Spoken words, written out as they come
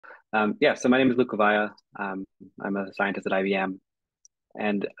Yeah, so my name is Luke Kovaya. I'm a scientist at IBM.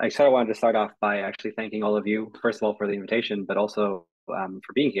 And I sort of wanted to start off by actually thanking all of you, first of all, for the invitation, but also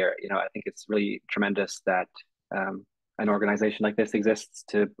for being here. I think it's really tremendous that an organization like this exists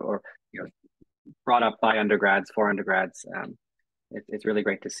or you know, brought up by undergrads, for undergrads. It's really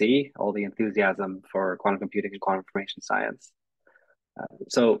great to see all the enthusiasm for quantum computing and quantum information science.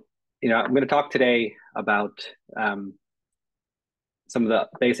 So, I'm going to talk today about some of the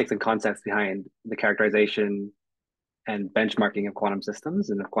basics and concepts behind the characterization and benchmarking of quantum systems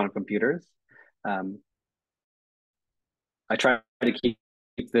and of quantum computers. Um, I try to keep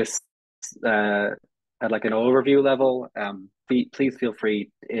this at like an overview level. Please feel free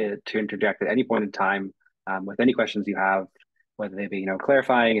to interject at any point in time with any questions you have, whether they be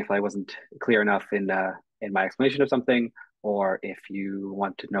clarifying if I wasn't clear enough in my explanation of something, or if you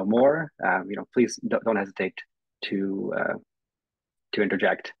want to know more. Please don't hesitate to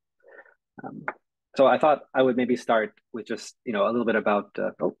interject. Um, so I thought I would maybe start with just, a little bit about,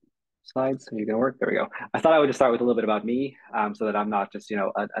 slides, are you going to work? There we go. I thought I would just start with a little bit about me so that I'm not just,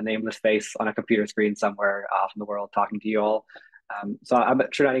 a nameless face on a computer screen somewhere off in the world talking to you all. So I'm a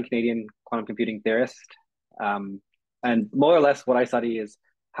Trinidadian Canadian quantum computing theorist. And more or less what I study is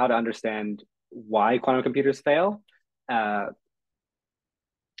how to understand why quantum computers fail and,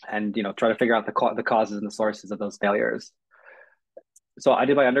 try to figure out the causes and the sources of those failures. So I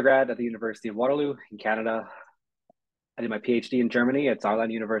did my undergrad at the University of Waterloo in Canada. I did my PhD in Germany at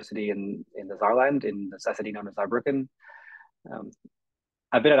Saarland University in the Saarland, in the city known as Saarbrücken. Um,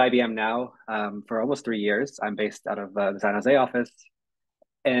 I've been at IBM now for almost 3 years. I'm based out of the San Jose office.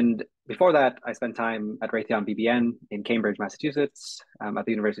 And before that, I spent time at Raytheon BBN in Cambridge, Massachusetts, at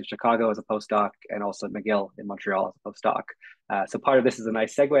the University of Chicago as a postdoc, and also at McGill in Montreal as a postdoc. So part of this is a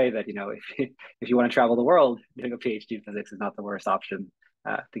nice segue that, if you want to travel the world, doing a PhD in physics is not the worst option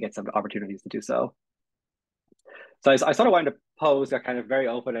to get some opportunities to do so. So I sort of wanted to pose a kind of very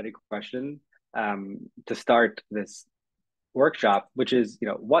open-ended question to start this workshop, which is,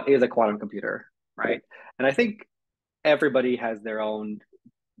 what is a quantum computer, right? And I think everybody has their own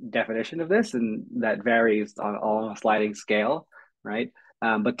definition of this, and that varies on a sliding scale, right?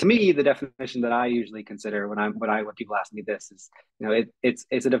 But to me, the definition that I usually consider when people ask me this is,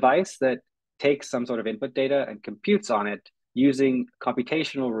 it's a device that takes some sort of input data and computes on it using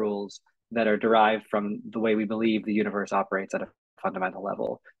computational rules that are derived from the way we believe the universe operates at a fundamental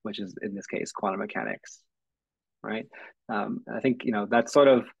level, which is in this case quantum mechanics, right? I think that's sort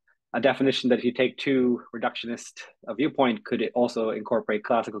of a definition that if you take too reductionist a viewpoint, could it also incorporate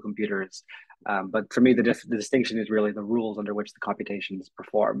classical computers? But for me, the distinction is really the rules under which the computations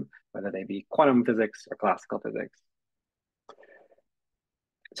perform, whether they be quantum physics or classical physics.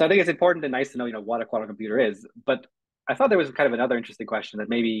 So I think it's important and nice to know, what a quantum computer is. But I thought there was kind of another interesting question that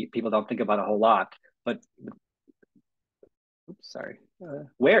maybe people don't think about a whole lot. But oops, sorry,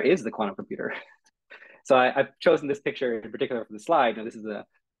 where is the quantum computer? So I've chosen this picture in particular for the slide. Now, this is a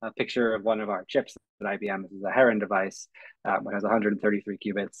picture of one of our chips at IBM. This is a Heron device, which has 133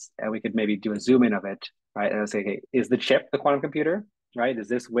 qubits. And we could maybe do a zoom in of it, right? And say, okay, is the chip the quantum computer, right? Is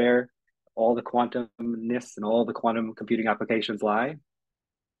this where all the quantumness and all the quantum computing applications lie?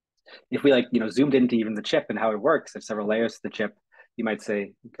 If we zoomed into even the chip and how it works, there's several layers to the chip. You might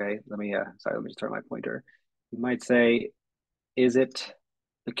say, okay, let me just turn my pointer. You might say, is it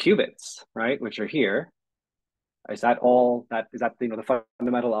the qubits, right, which are here? Is that all that is that the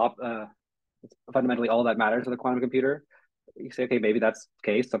fundamentally all that matters to the quantum computer? You say, okay, maybe that's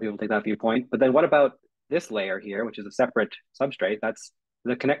the case. Some people take that viewpoint, but then what about this layer here, which is a separate substrate? That's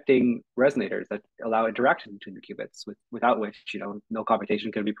the connecting resonators that allow interaction between the qubits, without which no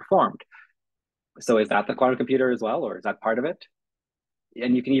computation can be performed. So is that the quantum computer as well, or is that part of it?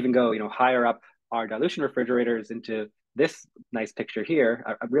 And you can even go higher up our dilution refrigerators into this nice picture here.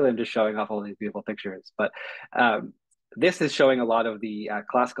 I'm just showing off all these beautiful pictures, but this is showing a lot of the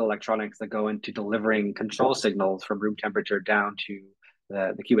classical electronics that go into delivering control signals from room temperature down to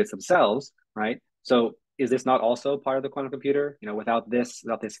the qubits themselves, right? So is this not also part of the quantum computer? Without this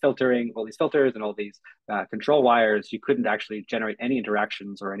filtering, all these filters and all these control wires, you couldn't actually generate any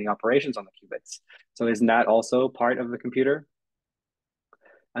interactions or any operations on the qubits. So isn't that also part of the computer?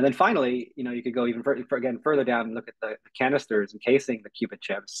 And then finally, you could go even further down and look at the canisters encasing the qubit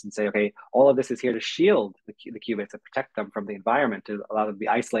chips and say, okay, all of this is here to shield the qubits and protect them from the environment, to allow them to be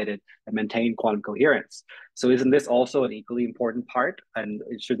isolated and maintain quantum coherence. So isn't this also an equally important part? And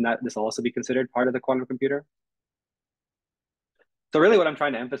shouldn't this also be considered part of the quantum computer? So really what I'm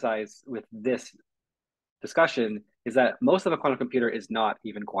trying to emphasize with this discussion is that most of a quantum computer is not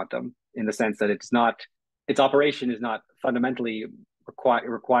even quantum, in the sense that its operation is not fundamentally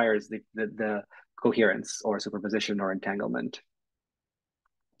requires the coherence or superposition or entanglement.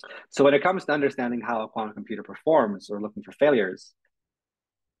 So when it comes to understanding how a quantum computer performs or looking for failures,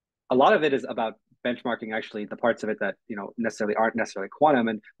 a lot of it is about benchmarking actually the parts of it that aren't necessarily quantum,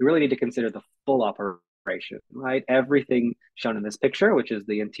 and we really need to consider the full operation, right? Everything shown in this picture, which is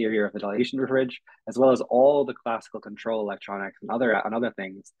the interior of the dilation fridge, as well as all the classical control electronics and other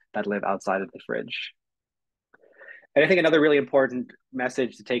things that live outside of the fridge. And I think another really important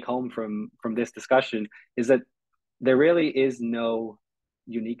message to take home from this discussion is that there really is no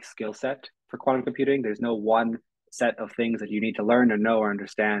unique skill set for quantum computing. There's no one set of things that you need to learn or know or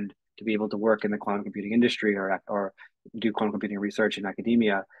understand to be able to work in the quantum computing industry or do quantum computing research in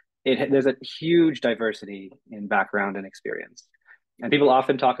academia. There's a huge diversity in background and experience. And people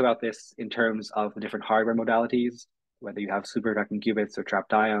often talk about this in terms of the different hardware modalities, whether you have superconducting qubits or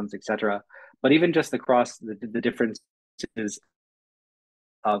trapped ions, etc. But even just across the differences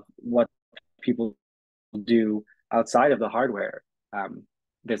of what people do outside of the hardware,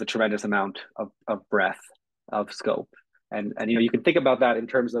 there's a tremendous amount of breadth of scope. And you can think about that in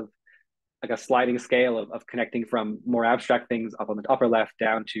terms of like a sliding scale of connecting from more abstract things up on the upper left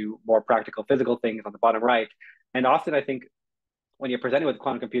down to more practical physical things on the bottom right. And often I think when you're presenting with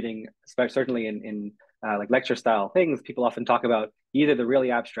quantum computing, certainly in like lecture style things, people often talk about either the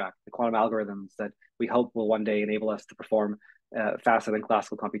really abstract, the quantum algorithms that we hope will one day enable us to perform faster than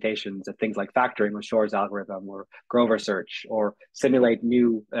classical computations at things like factoring with Shor's algorithm or Grover search, or simulate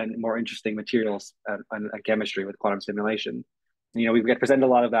new and more interesting materials and chemistry with quantum simulation. We get presented a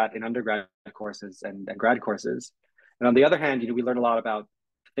lot of that in undergrad courses and grad courses. And on the other hand, we learn a lot about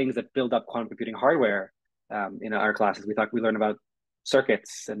things that build up quantum computing hardware in our classes. We learn about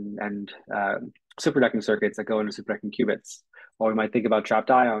circuits and superconducting circuits that go into superconducting qubits, or we might think about trapped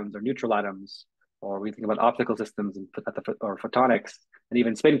ions or neutral atoms, or we think about optical systems or photonics and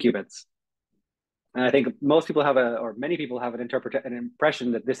even spin qubits. And I think many people have an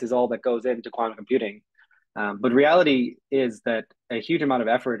impression that this is all that goes into quantum computing. But reality is that a huge amount of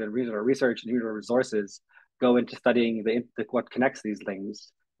effort and research and resources go into studying what connects these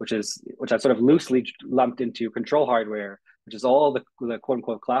things, which I've sort of loosely lumped into control hardware, which is all the quote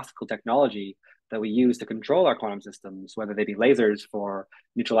unquote classical technology that we use to control our quantum systems, whether they be lasers for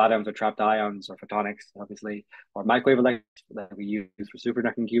neutral atoms or trapped ions or photonics, obviously, or microwave electronics that we use for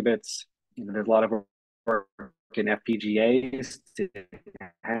superconducting qubits. There's a lot of work in FPGAs to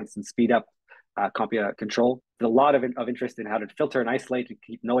enhance and speed up control. There's a lot of interest in how to filter and isolate and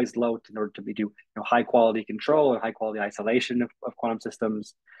keep noise low in order to do high quality control and high quality isolation of quantum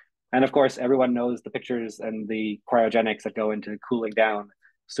systems. And of course, everyone knows the pictures and the cryogenics that go into cooling down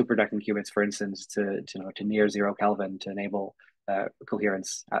superconducting qubits, for instance, to near 0 Kelvin to enable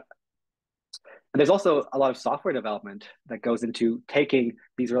coherence. And there's also a lot of software development that goes into taking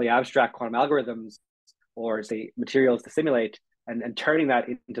these really abstract quantum algorithms or say materials to simulate and turning that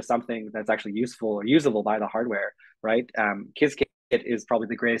into something that's actually useful or usable by the hardware, right? Qiskit is probably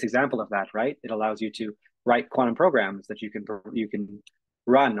the greatest example of that, right? It allows you to write quantum programs that you can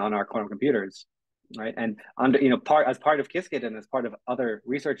run on our quantum computers, right? And as part of Qiskit and as part of other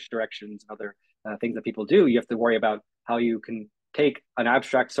research directions, other things that people do, you have to worry about how you can take an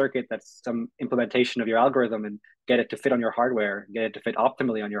abstract circuit that's some implementation of your algorithm and get it to fit on your hardware, get it to fit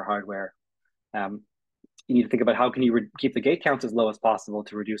optimally on your hardware. You need to think about how can you keep the gate counts as low as possible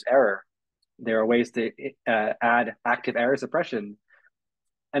to reduce error. There are ways to add active error suppression.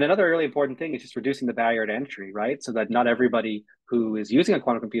 And another really important thing is just reducing the barrier to entry, right? So that not everybody who is using a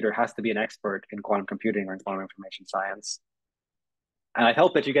quantum computer has to be an expert in quantum computing or in quantum information science. And I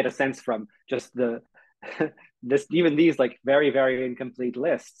hope that you get a sense from just even these like very, very incomplete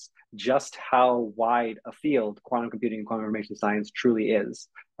lists, just how wide a field quantum computing and quantum information science truly is,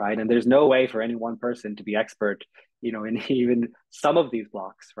 right? And there's no way for any one person to be expert, in even some of these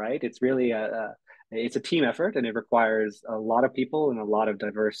blocks, right? It's really it's a team effort, and it requires a lot of people and a lot of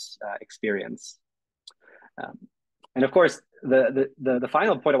diverse experience. And of course, the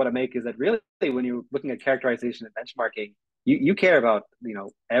final point I want to make is that really, when you're looking at characterization and benchmarking, you care about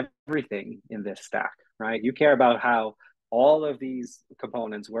everything in this stack, right? You care about how all of these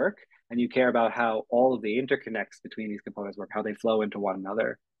components work, and you care about how all of the interconnects between these components work, how they flow into one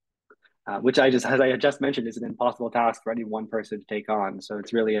another. Which as I just mentioned, is an impossible task for any one person to take on. So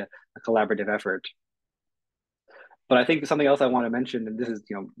it's really a collaborative effort. But I think something else I want to mention, and this is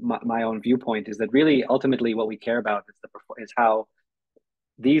my own viewpoint, is that really ultimately what we care about is how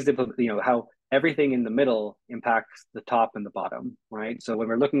how everything in the middle impacts the top and the bottom, right? So when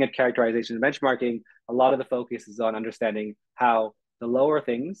we're looking at characterization and benchmarking, a lot of the focus is on understanding how the lower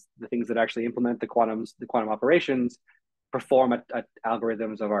things, the things that actually implement the quantum operations, perform at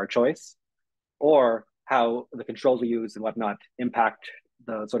algorithms of our choice, or how the controls we use and whatnot impact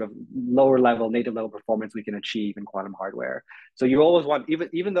the sort of lower level, native level performance we can achieve in quantum hardware. So you always want,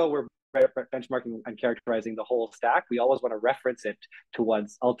 even though we're benchmarking and characterizing the whole stack, we always want to reference it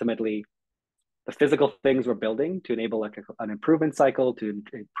towards ultimately the physical things we're building to enable like an improvement cycle to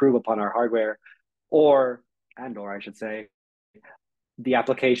improve upon our hardware, or I should say, the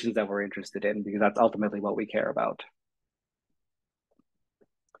applications that we're interested in, because that's ultimately what we care about.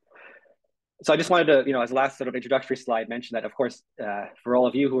 So I just wanted to, as a last sort of introductory slide, mention that, of course, for all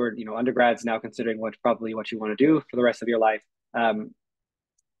of you who are, undergrads now considering what you want to do for the rest of your life,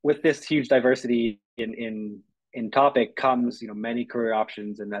 with this huge diversity in topic comes, many career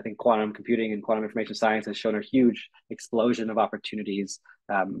options. And I think quantum computing and quantum information science has shown a huge explosion of opportunities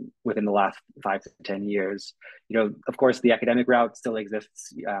within the last 5 to 10 years. Of course, the academic route still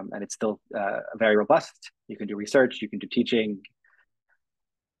exists, and it's still very robust. You can do research, you can do teaching.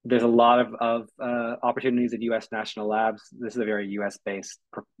 There's a lot of opportunities in U.S. national labs. This is a very U.S.-based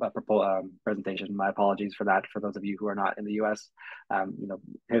presentation. My apologies for that, for those of you who are not in the U.S.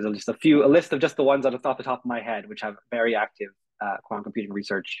 Here's a list of just the ones off the top of my head, which have very active quantum computing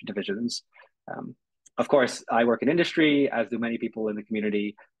research divisions. Of course, I work in industry, as do many people in the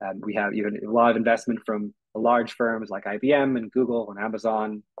community. We have even a lot of investment from large firms like IBM and Google and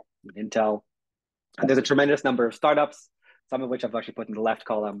Amazon and Intel. And there's a tremendous number of startups, some of which I've actually put in the left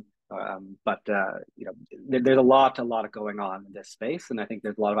column. There's a lot going on in this space. And I think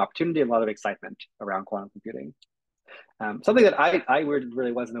there's a lot of opportunity and a lot of excitement around quantum computing. Something that I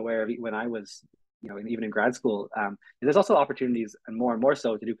really wasn't aware of when I was, even in grad school, there's also opportunities, and more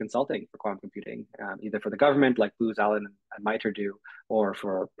so, to do consulting for quantum computing, either for the government, like Booz Allen and MITRE do, or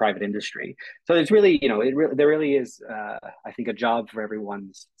for private industry. So it's really, there really is, I think, a job for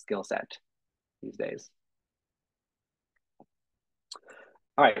everyone's skill set these days.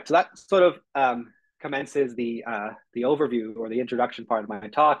 All right, so that sort of commences the overview or the introduction part of my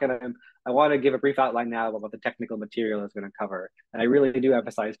talk, and I want to give a brief outline now of what the technical material is going to cover. And I really do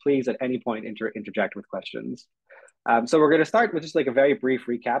emphasize, please, at any point, interject with questions. So we're going to start with just like a very brief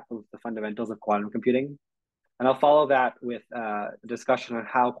recap of the fundamentals of quantum computing, and I'll follow that with a discussion on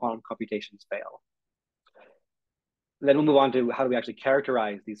how quantum computations fail. Then we'll move on to how do we actually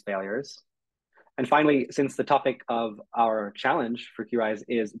characterize these failures. And finally, since the topic of our challenge for QRISE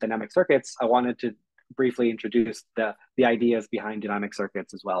is dynamic circuits, I wanted to briefly introduce the ideas behind dynamic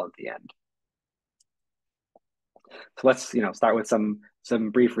circuits as well at the end. So let's start with some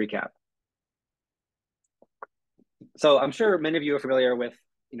brief recap. So I'm sure many of you are familiar with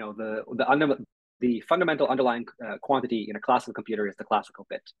the fundamental underlying quantity in a classical computer is the classical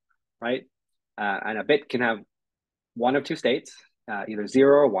bit, right? And a bit can have one of two states, either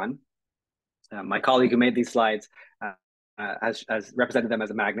 0 or 1. My colleague who made these slides has represented them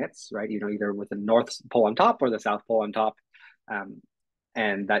as magnets, right? Either with the North Pole on top or the South Pole on top.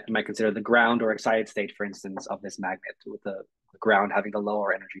 And that you might consider the ground or excited state, for instance, of this magnet, with the ground having the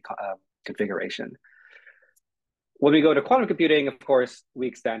lower energy configuration. When we go to quantum computing, of course, we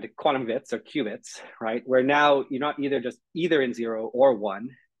expand to quantum bits or qubits, right? Where now you're not either in 0 or 1,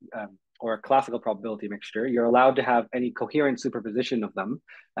 or a classical probability mixture. You're allowed to have any coherent superposition of them.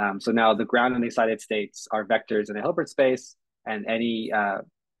 So now the ground and the excited states are vectors in a Hilbert space, and any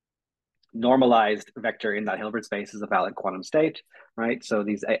normalized vector in that Hilbert space is a valid quantum state, right? So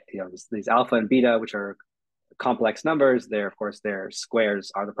these alpha and beta, which are complex numbers, of course, their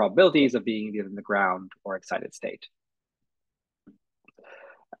squares are the probabilities of being either in the ground or excited state.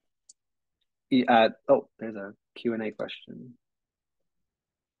 There's a Q&A question.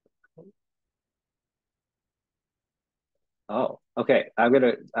 Oh, okay. I'm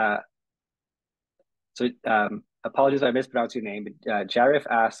gonna. Apologies if I mispronounced your name, but Jarif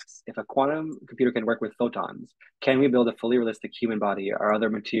asks, if a quantum computer can work with photons, can we build a fully realistic human body or other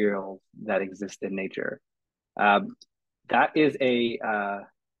materials that exist in nature? That is I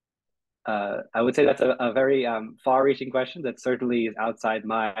would say that's a very far-reaching question that certainly is outside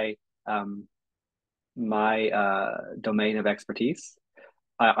my domain of expertise.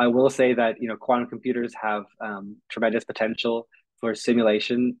 I will say that quantum computers have tremendous potential for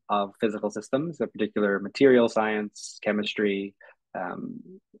simulation of physical systems, in particular material science, chemistry,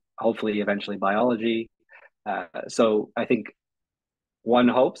 hopefully eventually biology. So I think one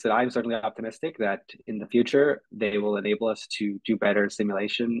hopes, that I'm certainly optimistic, that in the future they will enable us to do better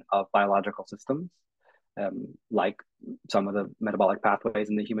simulation of biological systems, like some of the metabolic pathways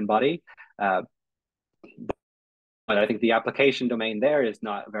in the human body. But I think the application domain there is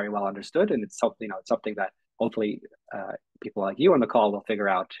not very well understood, and it's something that hopefully people like you on the call will figure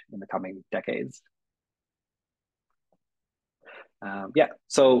out in the coming decades. Yeah,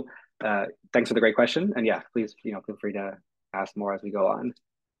 so thanks for the great question. And yeah, please, feel free to ask more as we go on.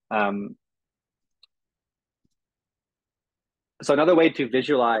 Um, so another way to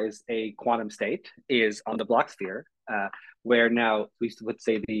visualize a quantum state is on the Bloch sphere, where now we would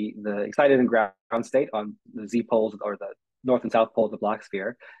say the excited and ground state on the z poles or the north and south poles of the Bloch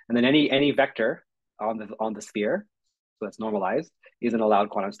sphere, and then any vector on the sphere, so that's normalized, is an allowed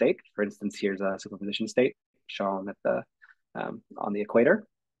quantum state. For instance, here's a superposition state shown at the on the equator.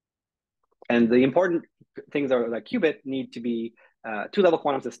 And the important things are like qubit need to be two-level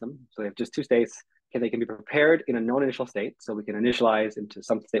quantum system. So they have just two states. They can be prepared in a known initial state. So we can initialize into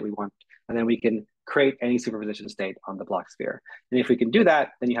some state we want, and then we can create any superposition state on the Bloch sphere. And if we can do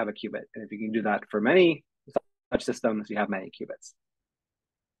that, then you have a qubit. And if you can do that for many such systems, you have many qubits.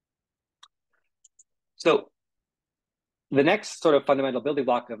 So the next sort of fundamental building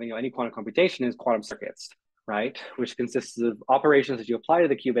block of any quantum computation is quantum circuits, right? Which consists of operations that you apply to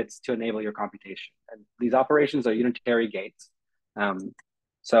the qubits to enable your computation. And these operations are unitary gates.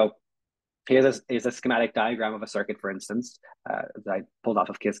 So here's a schematic diagram of a circuit, for instance, that I pulled off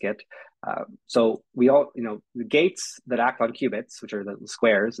of Qiskit. So we all, the gates that act on qubits, which are the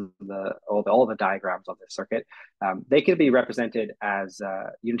squares and all the diagrams of this circuit, they can be represented as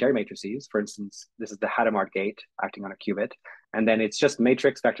unitary matrices. For instance, this is the Hadamard gate acting on a qubit, and then it's just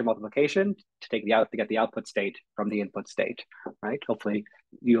matrix vector multiplication to get the output state from the input state, right? Hopefully,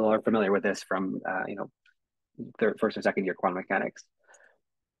 you all are familiar with this from first or second year quantum mechanics.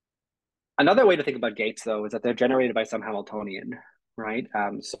 Another way to think about gates, though, is that they're generated by some Hamiltonian, right?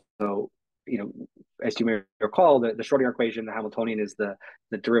 So as you may recall, the Schrodinger equation, the Hamiltonian is the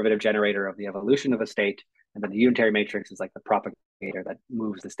derivative generator of the evolution of a state, and then the unitary matrix is like the propagator that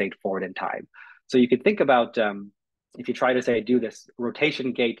moves the state forward in time. So you could think about if you try to say do this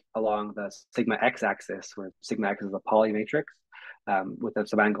rotation gate along the sigma x axis, where sigma x is a Pauli matrix with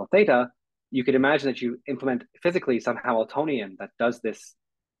some angle theta, you could imagine that you implement physically some Hamiltonian that does this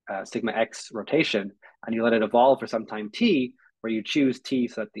sigma x rotation, and you let it evolve for some time t, where you choose t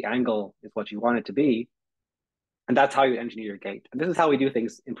so that the angle is what you want it to be. And that's how you engineer your gate. And this is how we do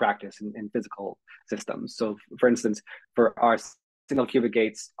things in practice in physical systems. So for instance, for our single qubit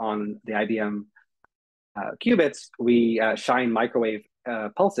gates on the IBM qubits, we shine microwave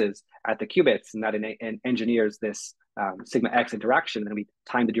pulses at the qubits, and that engineers this sigma x interaction, and we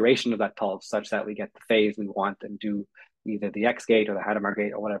time the duration of that pulse such that we get the phase we want and do either the X gate or the Hadamard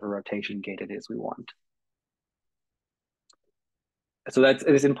gate or whatever rotation gate it is we want. So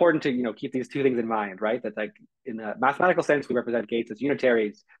it's important to keep these two things in mind, right? That like in a mathematical sense, we represent gates as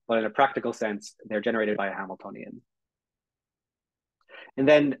unitaries, but in a practical sense, they're generated by a Hamiltonian. And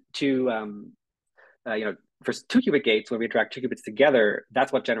then to for two qubit gates, when we interact two qubits together,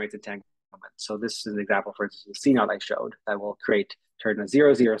 that's what generates entanglement. So this is an example, for instance, the C-naught I showed that will turn a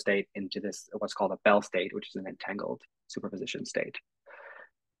 0-0 state into this what's called a Bell state, which is an entangled superposition state.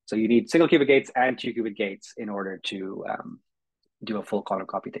 So you need single qubit gates and two qubit gates in order to do a full quantum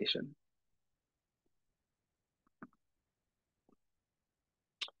computation.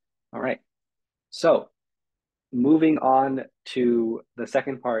 All right. So moving on to the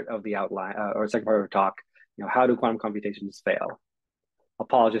second part of the outline, or second part of our talk, how do quantum computations fail? I'll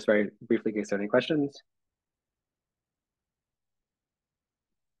pause just very briefly in case there are any questions.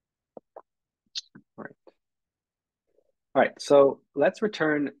 All right, so let's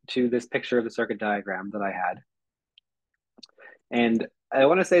return to this picture of the circuit diagram that I had. And I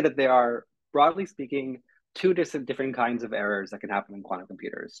want to say that there are, broadly speaking, two different kinds of errors that can happen in quantum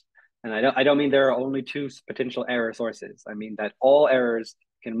computers. And I don't mean there are only two potential error sources. I mean that all errors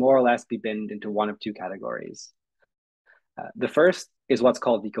can more or less be binned into one of two categories. The first is what's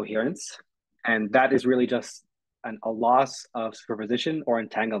called decoherence, and that is really just a loss of superposition or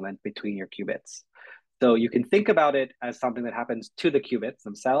entanglement between your qubits. So you can think about it as something that happens to the qubits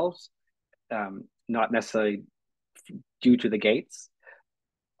themselves, not necessarily due to the gates,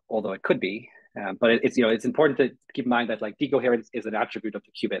 although it could be. But it's important to keep in mind that like decoherence is an attribute of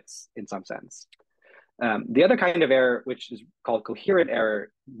the qubits in some sense. The other kind of error, which is called coherent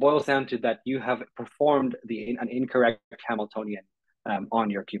error, boils down to that you have performed an incorrect Hamiltonian on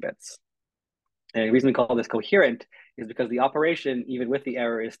your qubits. And the reason we call this coherent is because the operation, even with the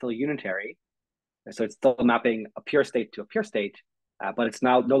error, is still unitary. So it's still mapping a pure state to a pure state, but it's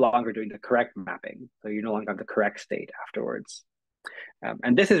now no longer doing the correct mapping. So you no longer have the correct state afterwards.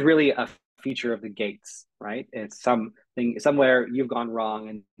 And this is really a feature of the gates, right? It's somewhere you've gone wrong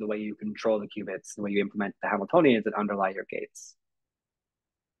in the way you control the qubits, the way you implement the Hamiltonians that underlie your gates.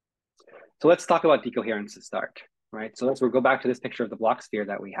 So let's talk about decoherence to start, right? So we'll go back to this picture of the Bloch sphere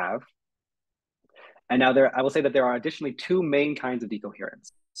that we have. And now I will say that there are additionally two main kinds of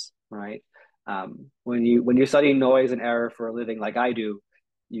decoherence, right? When you study noise and error for a living, like I do,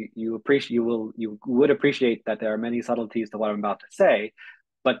 you would appreciate that there are many subtleties to what I'm about to say,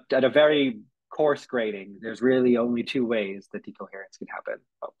 but at a very coarse grading, there's really only two ways that decoherence can happen.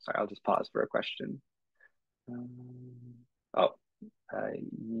 Oh, sorry, I'll just pause for a question. Um, oh,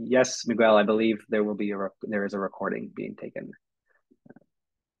 yes, Miguel, I believe there is a recording being taken.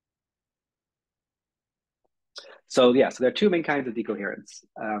 So yeah, so there are two main kinds of decoherence.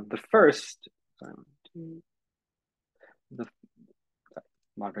 The first, sorry, the,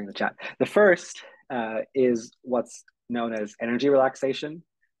 monitoring the chat. The first is what's known as energy relaxation.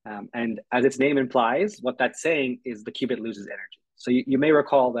 And as its name implies, what that's saying is the qubit loses energy. So you may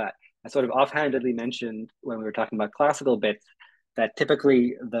recall that I sort of offhandedly mentioned when we were talking about classical bits that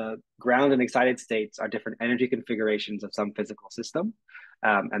typically the ground and excited states are different energy configurations of some physical system.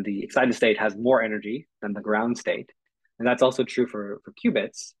 And the excited state has more energy than the ground state. And that's also true for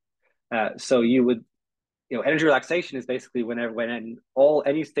qubits. So energy relaxation is basically when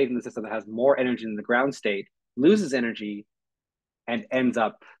any state in the system that has more energy than the ground state loses energy and ends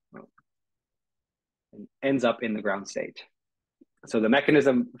up in the ground state. So the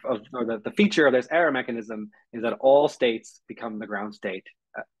mechanism the feature of this error mechanism is that all states become the ground state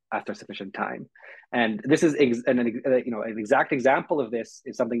after sufficient time. And this is an exact example of this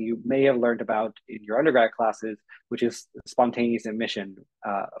is something you may have learned about in your undergrad classes, which is spontaneous emission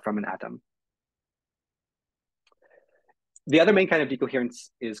from an atom. The other main kind of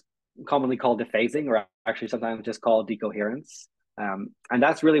decoherence is commonly called dephasing, or actually sometimes just called decoherence. And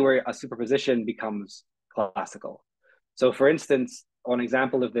that's really where a superposition becomes classical. So for instance, one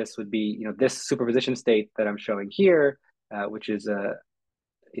example of this would be, this superposition state that I'm showing here, which is a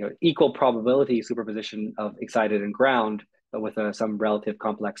equal probability superposition of excited and ground, but with some relative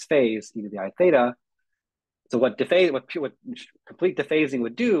complex phase, e to the I theta. So what complete dephasing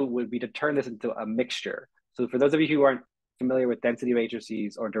would do would be to turn this into a mixture. So for those of you who aren't familiar with density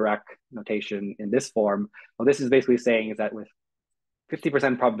matrices or Dirac notation in this form, what this is basically saying is that with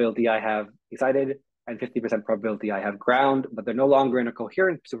 50% probability I have excited and 50% probability I have ground, but they're no longer in a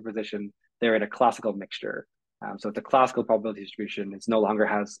coherent superposition, they're in a classical mixture. So it's a classical probability distribution. It's no longer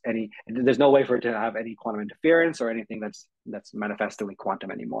there's no way for it to have any quantum interference or anything that's manifestly quantum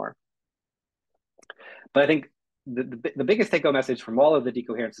anymore. But I think the biggest take-home message from all of the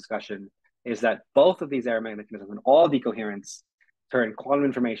decoherence discussion is that both of these error mechanisms and all decoherence turn quantum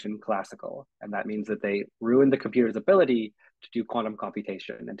information classical. And that means that they ruin the computer's ability to do quantum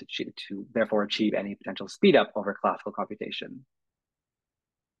computation and to therefore achieve any potential speed up over classical computation.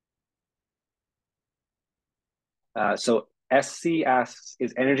 So SC asks,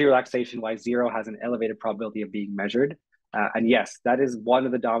 is energy relaxation why zero has an elevated probability of being measured? And yes, that is one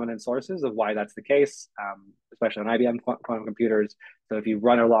of the dominant sources of why that's the case, especially on IBM quantum computers. So if you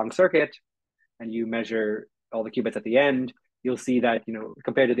run a long circuit and you measure all the qubits at the end, you'll see that,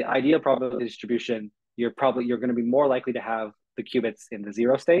 compared to the ideal probability distribution, you're going to be more likely to have the qubits in the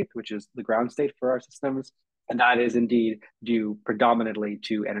zero state, which is the ground state for our systems. And that is indeed due predominantly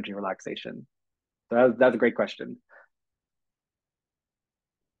to energy relaxation. So that's a great question.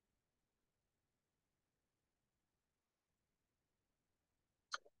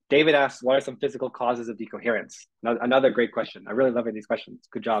 David asks, what are some physical causes of decoherence? Another great question. I really love these questions.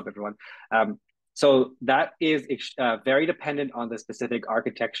 Good job, everyone. So that is very dependent on the specific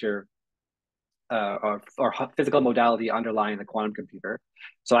architecture or physical modality underlying the quantum computer.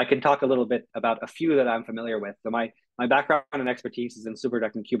 So I can talk a little bit about a few that I'm familiar with. So my background and expertise is in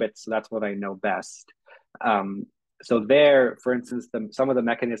superconducting qubits, so that's what I know best. So there, for instance, some of the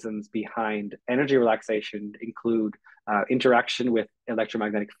mechanisms behind energy relaxation include interaction with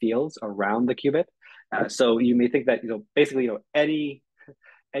electromagnetic fields around the qubit. So you may think that basically any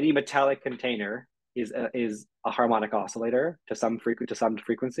metallic container is a harmonic oscillator to some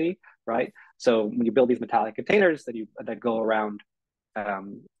frequency, right? So when you build these metallic containers that go around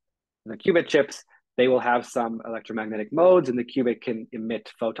the qubit chips, they will have some electromagnetic modes, and the qubit can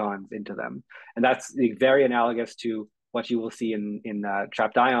emit photons into them. And that's very analogous to what you will see in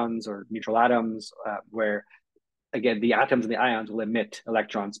trapped ions or neutral atoms, where again the atoms and the ions will emit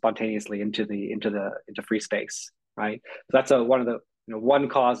electrons spontaneously into free space, right? So that's one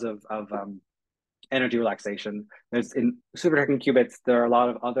cause of energy relaxation. There's in superconducting qubits, there are a lot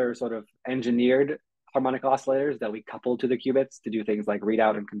of other sort of engineered harmonic oscillators that we couple to the qubits to do things like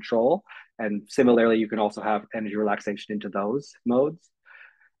readout and control. And similarly, you can also have energy relaxation into those modes.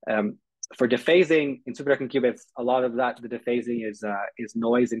 For dephasing in superconducting qubits, a lot of the dephasing is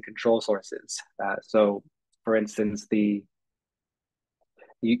noise and control sources. So, for instance,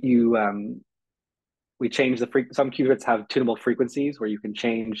 we change some qubits have tunable frequencies where you can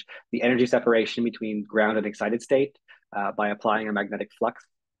change the energy separation between ground and excited state by applying a magnetic flux.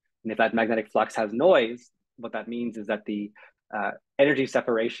 And if that magnetic flux has noise, what that means is that the energy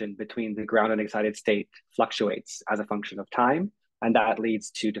separation between the ground and excited state fluctuates as a function of time, and that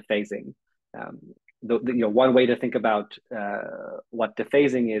leads to dephasing. One way to think about what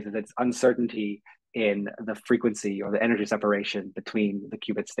dephasing is it's uncertainty in the frequency or the energy separation between the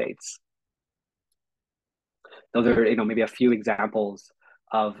qubit states. Those are maybe a few examples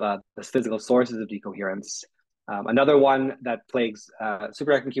of the physical sources of decoherence. Another one that plagues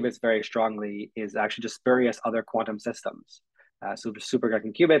superconducting qubits very strongly is actually just spurious other quantum systems. So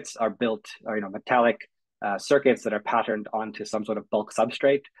superconducting qubits are built, metallic circuits that are patterned onto some sort of bulk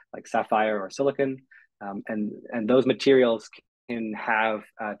substrate like sapphire or silicon, and those materials can have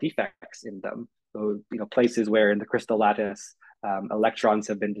defects in them. So places where in the crystal lattice electrons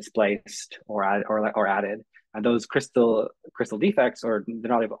have been displaced or added. And those crystal defects, or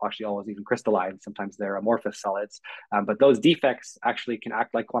they're not actually always even crystalline, sometimes they're amorphous solids, but those defects actually can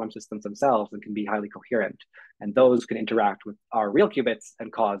act like quantum systems themselves and can be highly coherent. And those can interact with our real qubits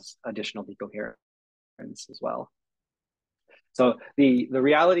and cause additional decoherence as well. So the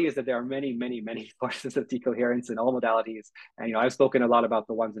reality is that there are many, many, many sources of decoherence in all modalities. And I've spoken a lot about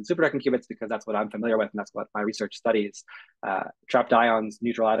the ones in superconducting qubits because that's what I'm familiar with and that's what my research studies. Trapped ions,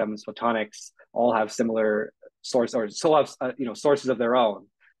 neutral atoms, photonics all have similar sources of their own.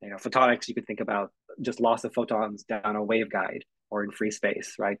 Photonics, you could think about just loss of photons down a waveguide or in free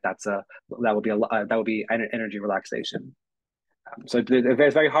space, right? That would be energy relaxation. So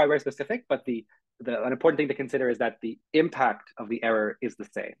it's very hardware specific, but an important thing to consider is that the impact of the error is the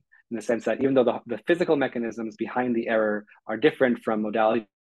same, in the sense that even though the physical mechanisms behind the error are different from modality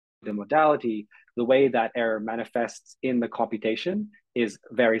to modality, the way that error manifests in the computation is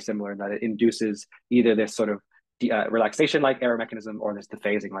very similar, in that it induces either this sort of relaxation-like error mechanism or this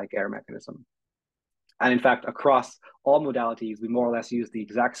dephasing-like error mechanism. And in fact, across all modalities, we more or less use the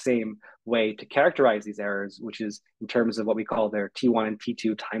exact same way to characterize these errors, which is in terms of what we call their T1 and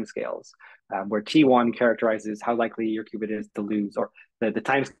T2 timescales, where T1 characterizes how likely your qubit is to lose, or the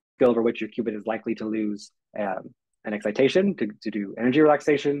timescale over which your qubit is likely to lose an excitation to do energy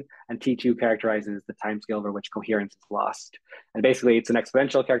relaxation, and T2 characterizes the timescale over which coherence is lost. And basically, it's an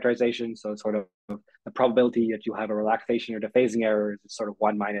exponential characterization, so sort of the probability that you have a relaxation or dephasing error is sort of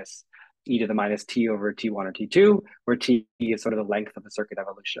 1 minus e to the minus t over T1 or T2, where T is sort of the length of the circuit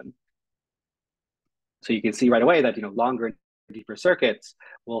evolution. So you can see right away that longer and deeper circuits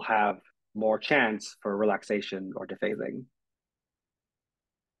will have more chance for relaxation or dephasing.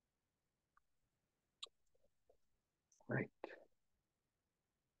 Right.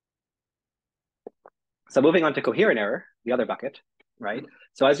 So moving on to coherent error, the other bucket, right?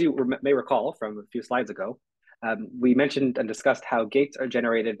 So as you may recall from a few slides ago, we mentioned and discussed how gates are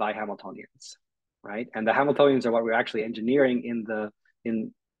generated by Hamiltonians, right? And the Hamiltonians are what we're actually engineering in the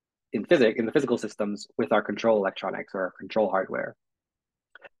physical systems with our control electronics or our control hardware.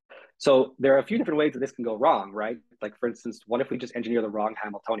 So there are a few different ways that this can go wrong, right? Like for instance, what if we just engineer the wrong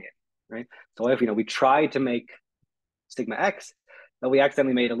Hamiltonian, right? So what if we try to make sigma x, but we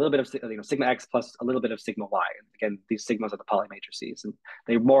accidentally made a little bit of sigma x plus a little bit of sigma y. Again, these sigmas are the Pauli matrices, and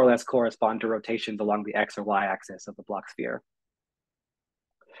they more or less correspond to rotations along the x or y axis of the block sphere.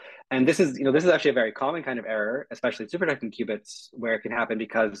 And this is actually a very common kind of error, especially in superconducting qubits, where it can happen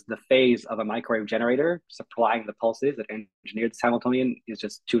because the phase of a microwave generator supplying the pulses that engineered this Hamiltonian is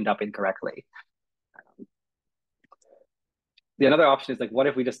just tuned up incorrectly. The another option is like, what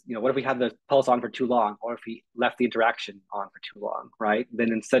if we had the pulse on for too long, or if we left the interaction on for too long, right?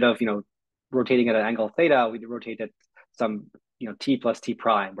 Then instead of rotating at an angle theta, we rotate at some t plus t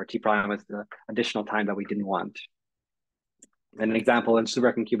prime, where t prime is the additional time that we didn't want. And an example in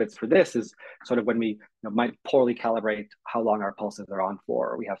superconducting qubits for this is sort of when we might poorly calibrate how long our pulses are on for,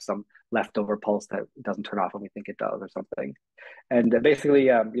 or we have some leftover pulse that doesn't turn off when we think it does or something. And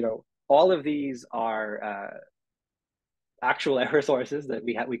basically, all of these are actual error sources that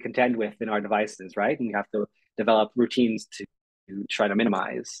we contend with in our devices, right? And we have to develop routines to try to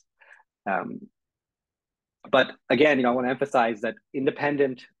minimize. But again, I want to emphasize that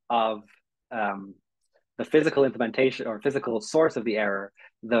independent of the physical implementation or physical source of the error,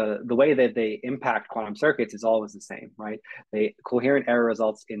 the way that they impact quantum circuits is always the same, right? The coherent error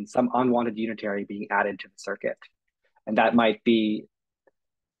results in some unwanted unitary being added to the circuit. And that might be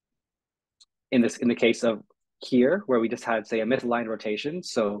in the case of here, where we just had, say, a misaligned rotation.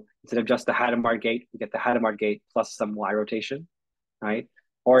 So instead of just the Hadamard gate, we get the Hadamard gate plus some Y rotation, right?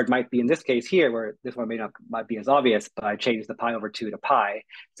 Or it might be in this case here, where this one might be as obvious, but I changed the pi over 2 to pi.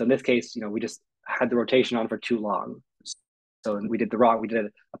 So in this case, we just had the rotation on for too long. So we did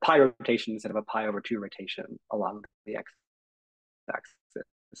a pi rotation instead of a pi over 2 rotation along the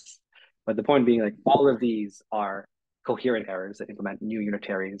x-axis. But the point being, like, all of these are coherent errors that implement new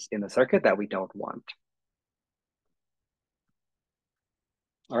unitaries in the circuit that we don't want.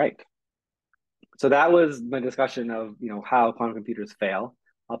 All right. So that was my discussion of, how quantum computers fail.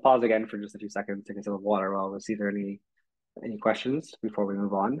 I'll pause again for just a few seconds to get some water while we'll see if there are any questions before we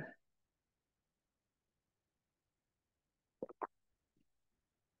move on.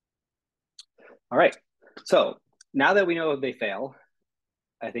 All right. So now that we know they fail,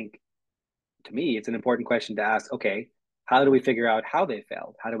 I think, to me, it's an important question to ask, okay, how do we figure out how they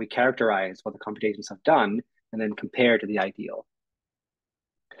failed? How do we characterize what the computations have done and then compare to the ideal?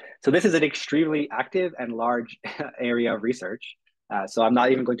 So this is an extremely active and large area of research. So I'm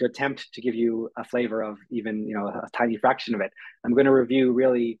not even going to attempt to give you a flavor of even a tiny fraction of it. I'm going to review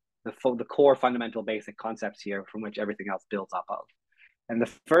really the core fundamental basic concepts here from which everything else builds off of. And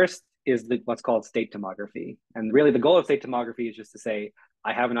the first is what's called state tomography. And really the goal of state tomography is just to say,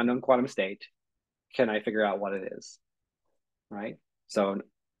 I have an unknown quantum state. Can I figure out what it is? Right? So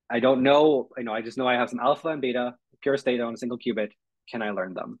I don't know, I just know I have some alpha and beta, pure state on a single qubit. Can I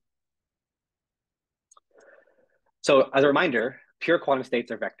learn them? So as a reminder, pure quantum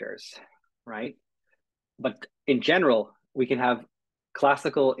states are vectors, right? But in general, we can have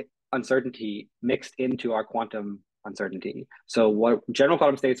classical uncertainty mixed into our quantum uncertainty. So what general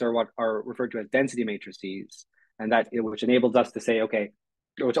quantum states are what are referred to as density matrices, and which enables us to say, okay,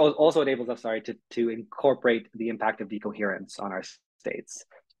 which also enables us, to incorporate the impact of decoherence on our states.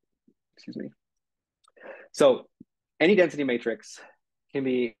 Excuse me. So any density matrix can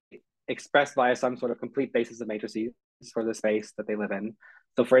be expressed via some sort of complete basis of matrices for the space that they live in.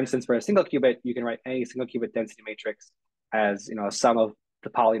 So for instance, for a single qubit, you can write any single qubit density matrix as a sum of the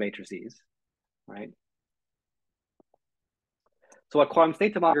Pauli matrices, right? So what quantum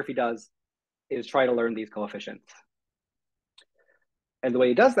state tomography does is try to learn these coefficients. And the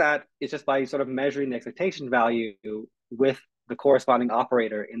way it does that is just by sort of measuring the expectation value with the corresponding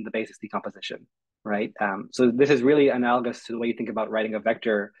operator in the basis decomposition, right? So this is really analogous to the way you think about writing a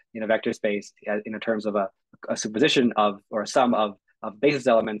vector in a vector space in terms of a superposition of, or a sum of basis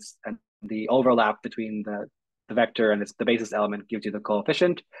elements, and the overlap between the vector and the basis element gives you the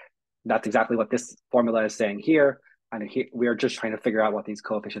coefficient. That's exactly what this formula is saying here. And we are just trying to figure out what these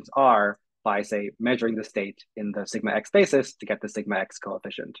coefficients are by, say, measuring the state in the sigma x basis to get the sigma x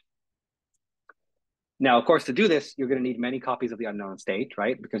coefficient. Now, of course, to do this, you're going to need many copies of the unknown state,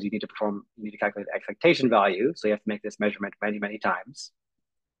 right? Because you need to calculate the expectation value. So you have to make this measurement many, many times.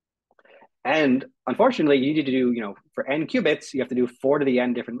 And unfortunately, you need to do, for n qubits, you have to do 4 to the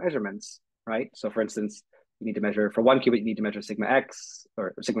n different measurements, right? So for instance, you need to measure, for 1 qubit, you need to measure sigma x,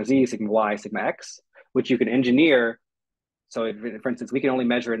 or sigma z, sigma y, sigma x, which you can engineer. So for instance, we can only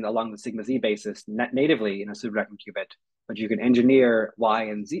measure it along the sigma z basis natively in a pseudo-conducting qubit, but you can engineer y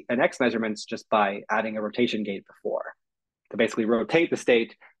and z and x measurements just by adding a rotation gate before to basically rotate the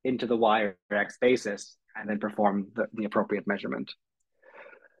state into the y or x basis and then perform the appropriate measurement.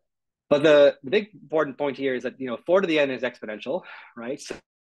 But the big important point here is that 4 to the n is exponential, right?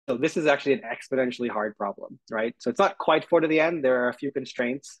 So this is actually an exponentially hard problem, right? So it's not quite 4 to the n. There are a few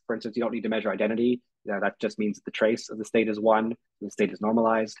constraints. For instance, you don't need to measure identity. That just means that the trace of the state is 1, the state is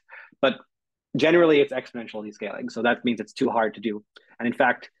normalized. But generally, it's exponentially scaling. So that means it's too hard to do. And in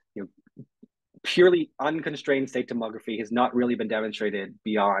fact, purely unconstrained state tomography has not really been demonstrated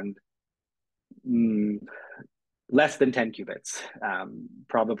beyond less than 10 qubits,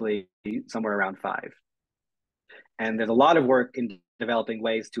 probably somewhere around 5. And there's a lot of work in developing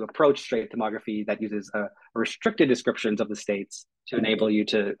ways to approach state tomography that uses restricted descriptions of the states to enable you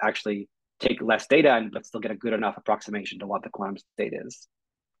to actually take less data but still get a good enough approximation to what the quantum state is.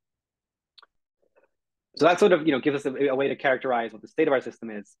 So that sort of gives us a way to characterize what the state of our system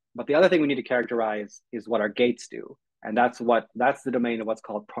is. But the other thing we need to characterize is what our gates do. And that's the domain of what's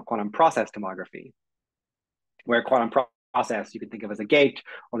called quantum process tomography, where quantum process you can think of as a gate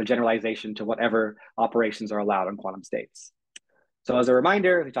or the generalization to whatever operations are allowed on quantum states. So as a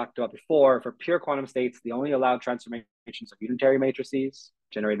reminder, we talked about before, for pure quantum states, the only allowed transformations are unitary matrices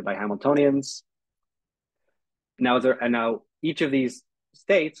generated by Hamiltonians. Now each of these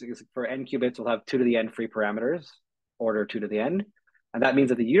states, for n qubits, will have 2 to the n free parameters, order 2 to the n. And that means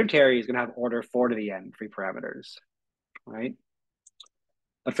that the unitary is going to have order 4 to the n free parameters, right?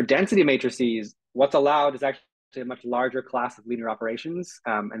 But for density matrices, what's allowed is actually a much larger class of linear operations.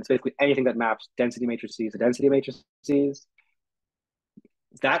 And it's basically anything that maps density matrices to density matrices.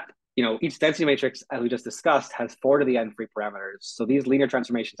 That each density matrix, as we just discussed, has 4 to the n free parameters. So these linear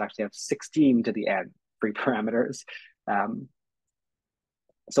transformations actually have 16 to the n free parameters.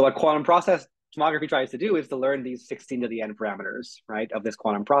 So what quantum process tomography tries to do is to learn these 16 to the n parameters, right, of this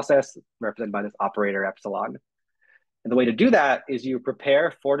quantum process represented by this operator epsilon. And the way to do that is you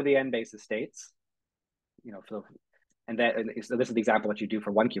prepare 4 to the n basis states, so this is the example that you do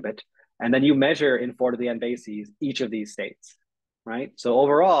for 1 qubit, and then you measure in 4 to the n bases each of these states, right? So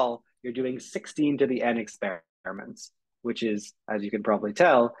overall, you're doing 16 to the n experiments, which is, as you can probably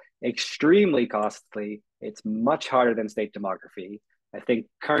tell, extremely costly. It's much harder than state tomography. I think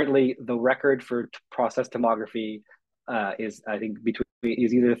currently the record for process tomography is, I think,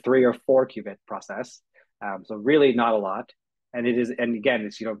 is either 3 or 4 qubit process. So really not a lot. And again,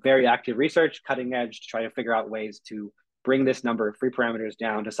 it's very active research, cutting edge, to try to figure out ways to bring this number of free parameters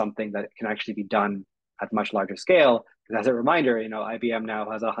down to something that can actually be done at much larger scale. Because as a reminder, IBM now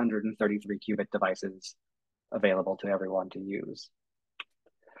has 133 qubit devices available to everyone to use.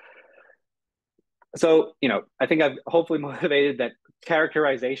 So, I think I've hopefully motivated that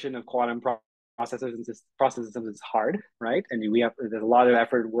characterization of quantum processes is hard, right? And there's a lot of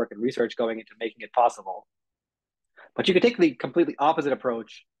effort, work, and research going into making it possible. But you could take the completely opposite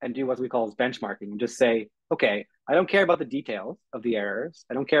approach and do what we call benchmarking and just say, okay, I don't care about the details of the errors.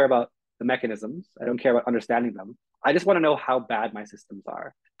 I don't care about the mechanisms. I don't care about understanding them. I just want to know how bad my systems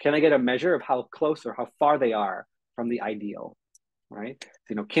are. Can I get a measure of how close or how far they are from the ideal, right?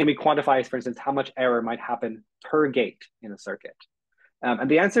 So, can we quantify, for instance, how much error might happen per gate in a circuit? And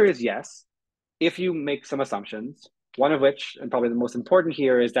the answer is yes, if you make some assumptions, one of which, and probably the most important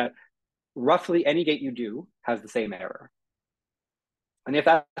here, is that roughly any gate you do has the same error. And if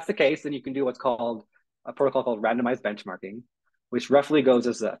that's the case, then you can do what's called a protocol called randomized benchmarking, which roughly goes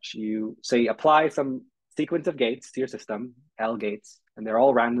as such. You say apply some sequence of gates to your system, L gates, and they're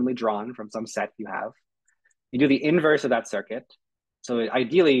all randomly drawn from some set you have. You do the inverse of that circuit. So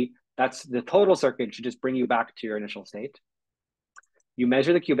ideally, that's the total circuit should just bring you back to your initial state. You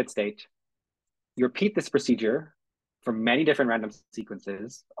measure the qubit state. You repeat this procedure for many different random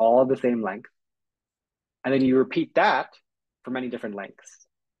sequences, all of the same length. And then you repeat that for many different lengths.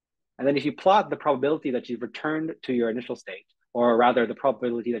 And then if you plot the probability that you've returned to your initial state, or rather the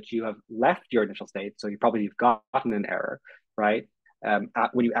probability that you have left your initial state, so you've gotten an error, right?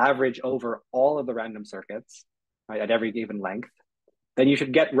 When you average over all of the random circuits, right, at every given length, then you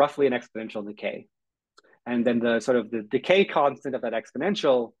should get roughly an exponential decay. And then the decay constant of that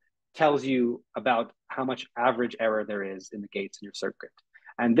exponential tells you about how much average error there is in the gates in your circuit.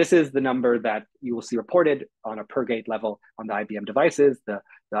 And this is the number that you will see reported on a per gate level on the IBM devices, the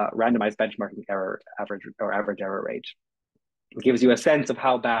randomized benchmarking average error rate. It gives you a sense of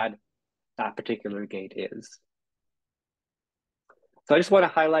how bad that particular gate is. So I just want to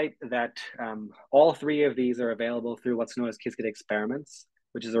highlight that all 3 of these are available through what's known as Qiskit experiments,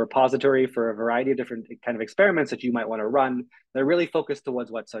 which is a repository for a variety of different kind of experiments that you might want to run. They're really focused towards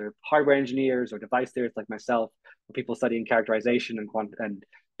what sort of hardware engineers or device theorists like myself, or people studying characterization and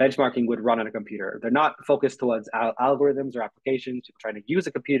benchmarking would run on a computer. They're not focused towards algorithms or applications, people trying to use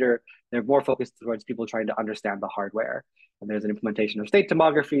a computer. They're more focused towards people trying to understand the hardware. And there's an implementation of state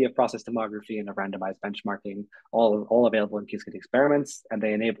tomography, of process tomography, and of randomized benchmarking, all available in Qiskit experiments. And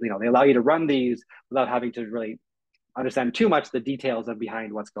they they allow you to run these without having to really understand too much the details of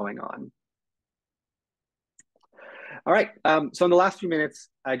behind what's going on. All right, so in the last few minutes,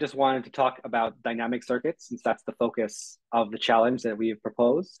 I just wanted to talk about dynamic circuits, since that's the focus of the challenge that we have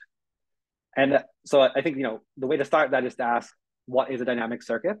proposed. And so I think, the way to start that is to ask, what is a dynamic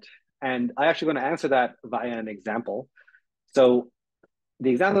circuit? And I actually want to answer that via an example. So the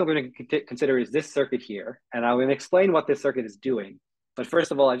example I'm going to consider is this circuit here, and I'm going to explain what this circuit is doing. But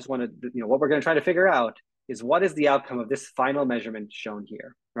first of all, I just want to, what we're going to try to figure out is what is the outcome of this final measurement shown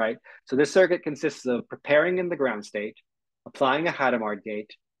here, right? So this circuit consists of preparing in the ground state, applying a Hadamard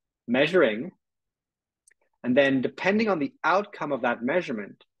gate, measuring, and then depending on the outcome of that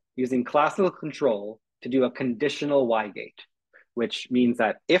measurement, using classical control to do a conditional Y gate, which means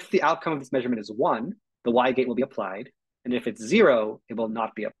that if the outcome of this measurement is 1, the Y gate will be applied, and if it's 0, it will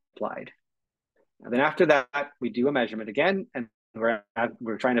not be applied. And then after that, we do a measurement again, and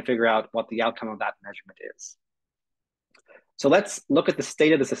we're trying to figure out what the outcome of that measurement is. So let's look at the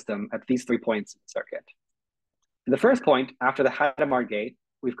state of the system at these 3 points in the circuit. In the first point, after the Hadamard gate,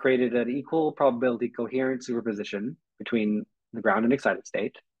 we've created an equal probability coherent superposition between the ground and excited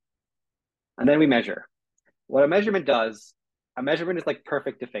state. And then we measure. What a measurement does, a measurement is like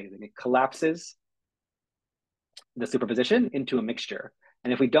perfect dephasing. It collapses the superposition into a mixture.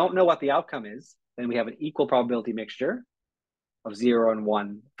 And if we don't know what the outcome is, then we have an equal probability mixture. of 0 and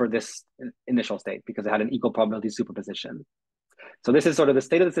 1 for this initial state because it had an equal probability superposition. So this is sort of the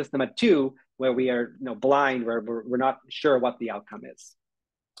state of the system at 2, where we are blind, where we're not sure what the outcome is.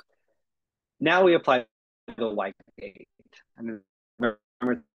 Now we apply the Y gate. And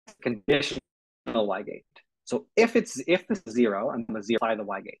remember, conditional Y gate. So if this is 0, I'm going to apply the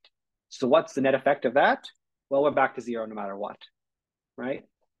Y gate. So what's the net effect of that? Well, we're back to 0 no matter what, right?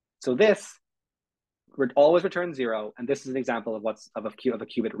 So this would always return 0, and this is an example of a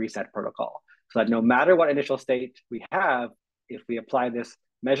qubit reset protocol. So that no matter what initial state we have, if we apply this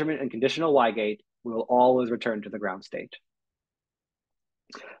measurement and conditional Y gate, we will always return to the ground state.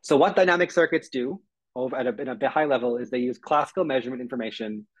 So what dynamic circuits do at a high level is they use classical measurement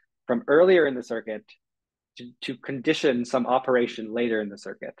information from earlier in the circuit to condition some operation later in the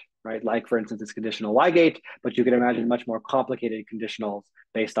circuit, right? Like, for instance, this conditional Y gate, but you can imagine much more complicated conditionals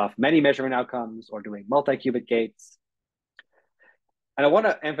based off many measurement outcomes or doing multi-qubit gates. And I want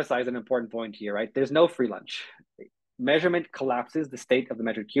to emphasize an important point here, right? There's no free lunch. Measurement collapses the state of the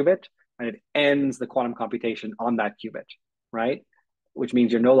measured qubit, and it ends the quantum computation on that qubit, right? Which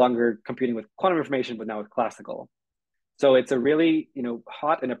means you're no longer computing with quantum information, but now with classical. So it's a really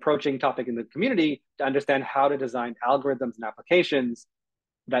hot and approaching topic in the community to understand how to design algorithms and applications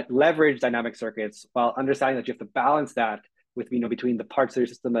that leverage dynamic circuits while understanding that you have to balance that with between the parts of your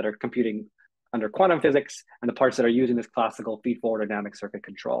system that are computing under quantum physics and the parts that are using this classical feed-forward dynamic circuit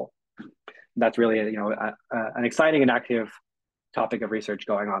control. That's really an exciting and active topic of research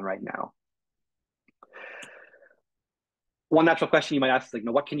going on right now. One natural question you might ask is,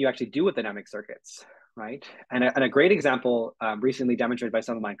 what can you actually do with dynamic circuits, right? And a great example recently demonstrated by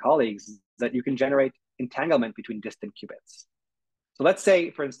some of my colleagues is that you can generate entanglement between distant qubits. So let's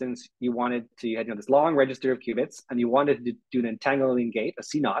say, for instance, you had this long register of qubits, and you wanted to do an entangling gate, a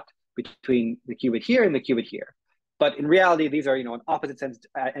C0, between the qubit here and the qubit here. But in reality, these are on opposite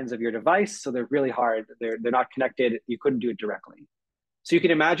ends of your device, so they're really hard. They're not connected. You couldn't do it directly. So you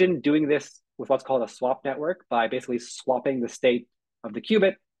can imagine doing this with what's called a swap network by basically swapping the state of the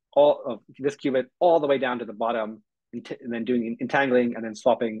qubit, all of this qubit, all the way down to the bottom, and then doing entangling and then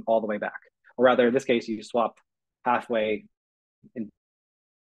swapping all the way back. Or rather, in this case, you swap halfway in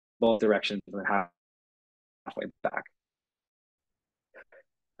both directions and then halfway back.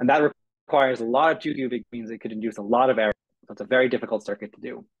 And that requires a lot of 2-qubit, means it could induce a lot of error. So it's a very difficult circuit to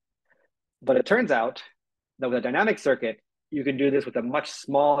do. But it turns out that with a dynamic circuit, you can do this with a much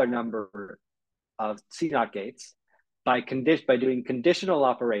smaller number of C0 gates by doing conditional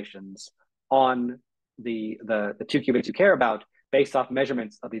operations on the 2 qubits you care about based off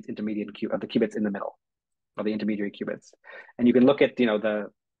measurements of these intermediate of the qubits in the middle, of the intermediary qubits. And you can look at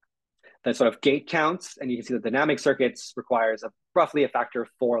the sort of gate counts, and you can see that dynamic circuits requires roughly a factor of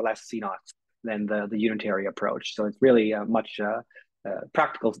 4 less C0s than the unitary approach. So it's really much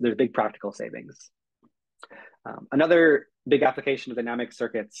practical. There's big practical savings. Another big application of dynamic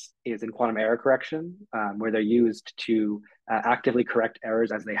circuits is in quantum error correction, where they're used to actively correct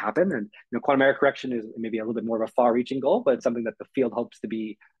errors as they happen. And quantum error correction is maybe a little bit more of a far-reaching goal, but it's something that the field hopes to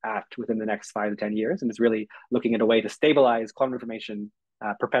be at within the next 5 to 10 years. And it's really looking at a way to stabilize quantum information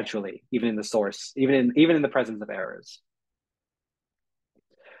perpetually, even in the source, even in the presence of errors.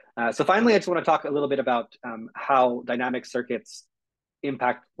 So finally, I just want to talk a little bit about how dynamic circuits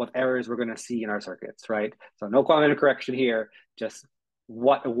impact what errors we're going to see in our circuits, right? So no quantum error correction here, just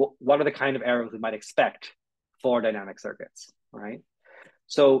what are the kind of errors we might expect for dynamic circuits, right?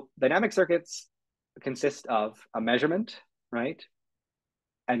 So dynamic circuits consist of a measurement, right?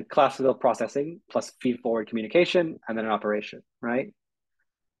 And classical processing plus feed-forward communication, and then an operation, right?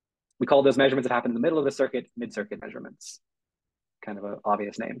 We call those measurements that happen in the middle of the circuit mid-circuit measurements. Kind of an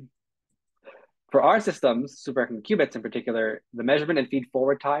obvious name. For our systems, superconducting qubits in particular, the measurement and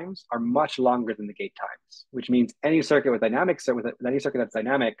feed-forward times are much longer than the gate times, which means any circuit with any circuit that's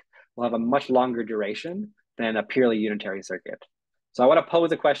dynamic will have a much longer duration than a purely unitary circuit. So I want to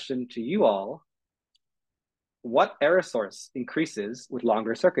pose a question to you all. What error source increases with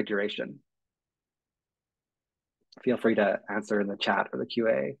longer circuit duration? Feel free to answer in the chat or the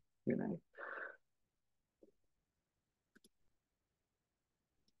Q&A.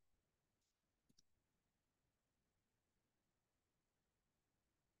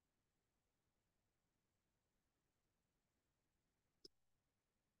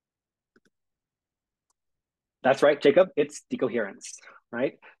 That's right, Jacob. It's decoherence,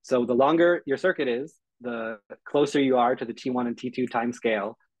 right? So the longer your circuit is, the closer you are to the T1 and T2 time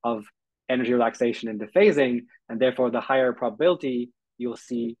scale of energy relaxation and dephasing, and therefore the higher probability you'll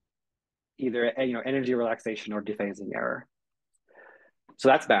see either energy relaxation or dephasing error. So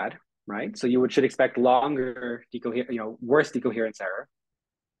that's bad. right? So you should expect longer worse decoherence error.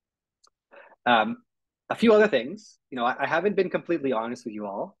 Um, a few other things, I haven't been completely honest with you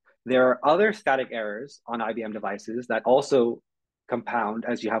all. There are other static errors on IBM devices that also compound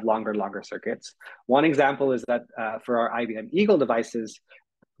as you have longer and longer circuits. One example is that for our IBM Eagle devices,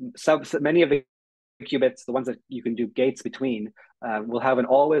 many of the qubits, the ones that you can do gates between, will have an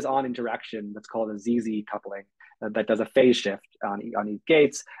always-on interaction that's called a ZZ coupling that does a phase shift on these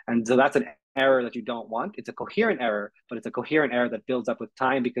gates. And so that's an error that you don't want. It's a coherent error, but it's a coherent error that builds up with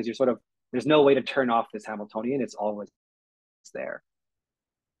time because there's no way to turn off this Hamiltonian. It's always there.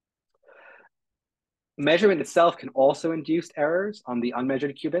 Measurement itself can also induce errors on the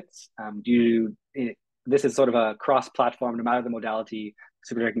unmeasured qubits. This is sort of a cross-platform, no matter the modality,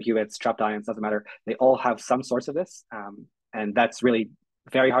 superconducting qubits, trapped ions, doesn't matter. They all have some source of this. And that's really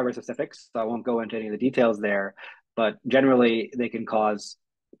very hardware specific. So I won't go into any of the details there, but generally they can cause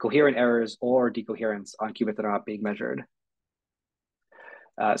coherent errors or decoherence on qubits that are not being measured.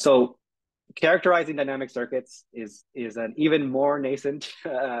 So characterizing dynamic circuits is an even more nascent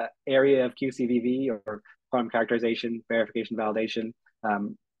area of QCVV, or quantum characterization, verification, validation.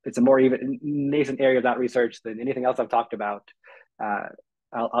 It's a more even nascent area of that research than anything else I've talked about.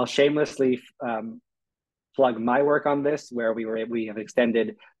 I'll shamelessly plug my work on this, where we have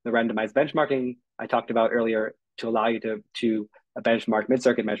extended the randomized benchmarking I talked about earlier to allow you to benchmark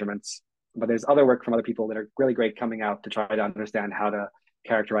mid-circuit measurements. But there's other work from other people that are really great coming out to try to understand how to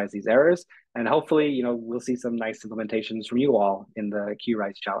characterize these errors. And hopefully, we'll see some nice implementations from you all in the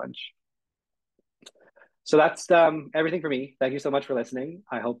QRISE challenge. So that's everything for me. Thank you so much for listening.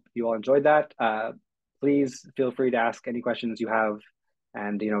 I hope you all enjoyed that. Please feel free to ask any questions you have,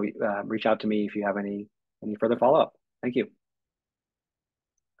 and reach out to me if you have any further follow-up. Thank you.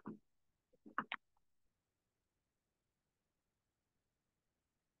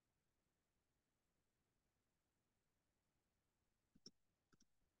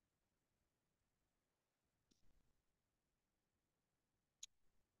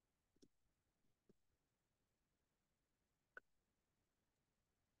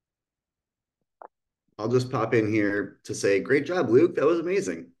 I'll just pop in here to say, great job, Luke. That was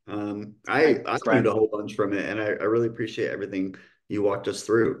amazing. I Thanks, learned Brian. a whole bunch from it, and I really appreciate everything you walked us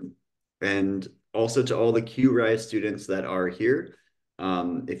through. And also to all the QRISE students that are here,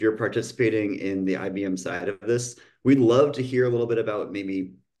 if you're participating in the IBM side of this, we'd love to hear a little bit about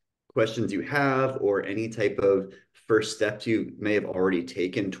maybe questions you have or any type of first steps you may have already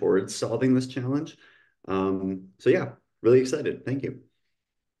taken towards solving this challenge. So yeah, really excited. Thank you.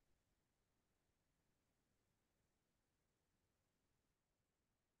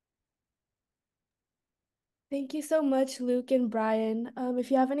 Thank you so much, Luke and Brian.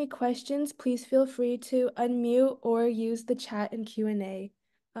 If you have any questions, please feel free to unmute or use the chat and Q&A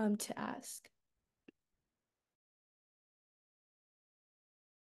to ask.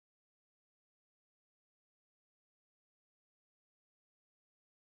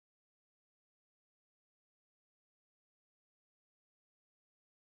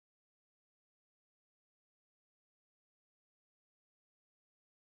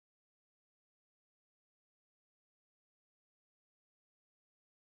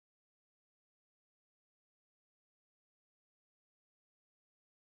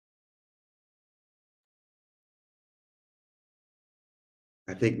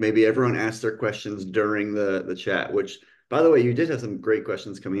 I think maybe everyone asked their questions during the chat, which, by the way, you did have some great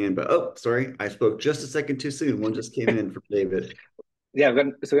questions coming in, but oh, sorry, I spoke just a second too soon. One just came in from David. Yeah, we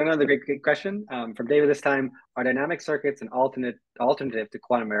got another great question from David this time. Are dynamic circuits an alternative to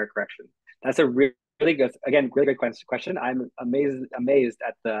quantum error correction? That's a really good, again, really good question. I'm amazed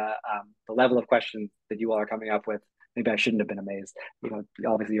at the level of questions that you all are coming up with. Maybe I shouldn't have been amazed.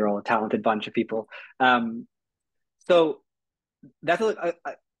 Obviously you're all a talented bunch of people. So that's a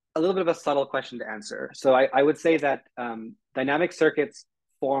little bit of a subtle question to answer. So I would say that dynamic circuits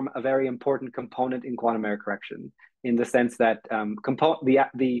form a very important component in quantum error correction, in the sense that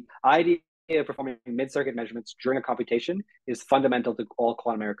the idea of performing mid-circuit measurements during a computation is fundamental to all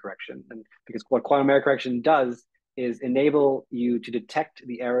quantum error correction. And because what quantum error correction does is enable you to detect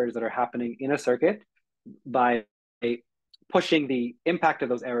the errors that are happening in a circuit by pushing the impact of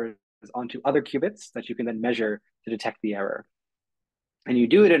those errors onto other qubits that you can then measure to detect the error. And you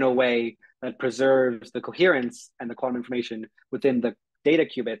do it in a way that preserves the coherence and the quantum information within the data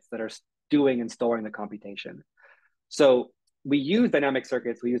qubits that are doing and storing the computation. So we use dynamic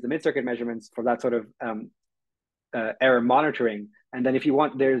circuits, we use the mid-circuit measurements for that sort of error monitoring. And then if you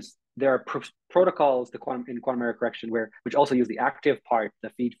want, there's there are protocols in quantum error correction which also use the active part, the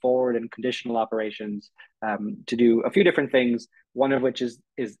feed forward and conditional operations, to do a few different things. One of which is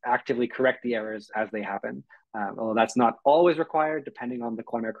actively correct the errors as they happen. Although that's not always required, depending on the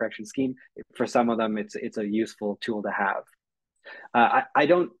quantum error correction scheme. For some of them, it's a useful tool to have. I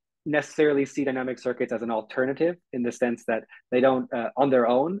don't necessarily see dynamic circuits as an alternative, in the sense that they don't, on their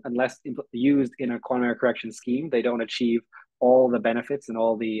own, unless used in a quantum error correction scheme, they don't achieve all the benefits and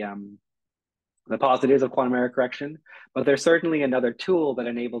all the positives of quantum error correction. But there's certainly another tool that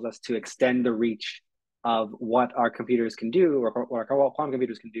enables us to extend the reach of what our computers can do, or what our quantum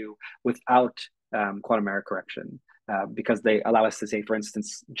computers can do, without quantum error correction, because they allow us to, say, for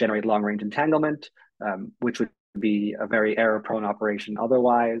instance, generate long-range entanglement, which would be a very error-prone operation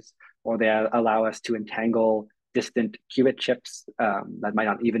otherwise, or they allow us to entangle distant qubit chips that might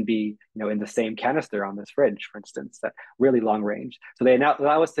not even be, in the same canister on this fridge, for instance, that really long range. So they now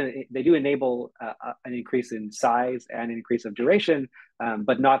allow us to, they do enable an increase in size and an increase of duration,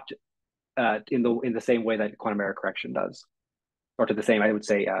 but not in the same way that quantum error correction does, or to the same, I would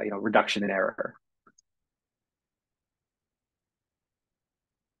say, reduction in error.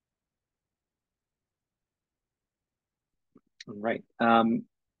 Right.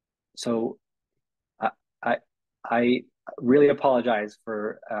 So I really apologize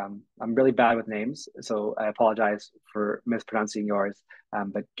for, I'm really bad with names, so I apologize for mispronouncing yours.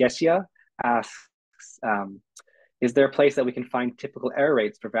 But Gesia asks, is there a place that we can find typical error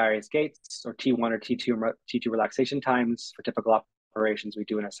rates for various gates, or T1 or T2 relaxation times for typical operations we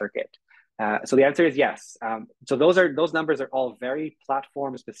do in a circuit? So the answer is yes. So those numbers are all very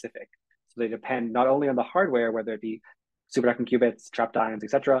platform specific. So they depend not only on the hardware, whether it be superconducting qubits, trapped ions,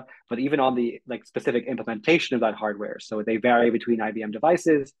 etc., but even on the specific implementation of that hardware. So they vary between IBM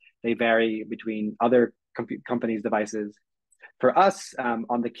devices, they vary between other companies' devices. For us,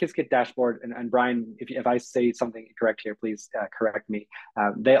 on the Qiskit dashboard, and Brian, if I say something incorrect here, please correct me.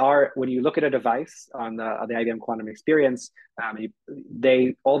 They are, when you look at a device on the IBM Quantum Experience,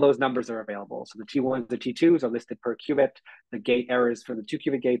 all those numbers are available. So the T1s, the T2s are listed per qubit. The gate errors for the 2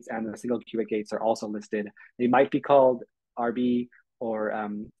 qubit gates and the single qubit gates are also listed. They might be called RB or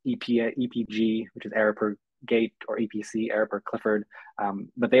EPG, which is error per gate, or EPC, error per Clifford,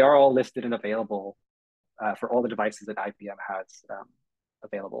 but they are all listed and available for all the devices that IBM has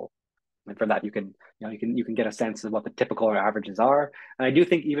available. And from that, you can get a sense of what the typical averages are. And I do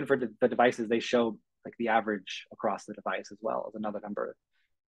think even for the devices, they show the average across the device as well as another number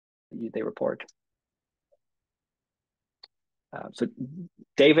they report. So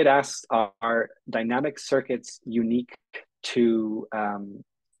David asks, are dynamic circuits unique to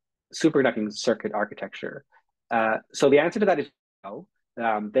superconducting circuit architecture? So the answer to that is no.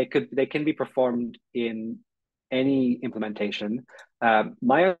 They can be performed in any implementation.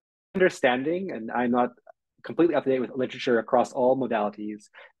 My understanding, and I'm not completely up to date with literature across all modalities,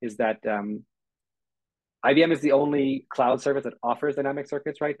 is that IBM is the only cloud service that offers dynamic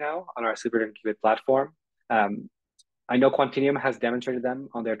circuits right now on our superconducting qubit platform. I know Quantinuum has demonstrated them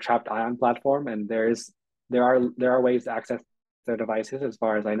on their trapped ion platform, and there are ways to access their devices, as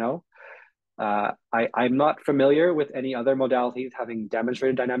far as I know. I'm not familiar with any other modalities having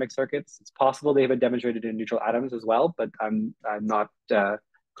demonstrated dynamic circuits. It's possible they have been demonstrated in neutral atoms as well, but I'm not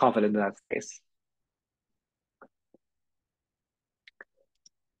confident in that case.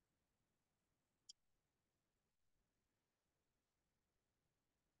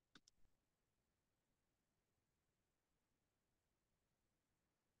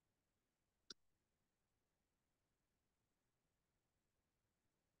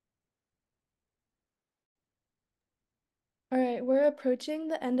 All right, we're approaching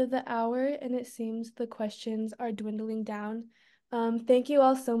the end of the hour, and it seems the questions are dwindling down. Thank you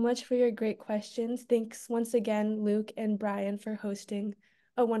all so much for your great questions. Thanks once again, Luke and Brian, for hosting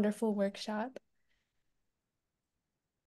a wonderful workshop.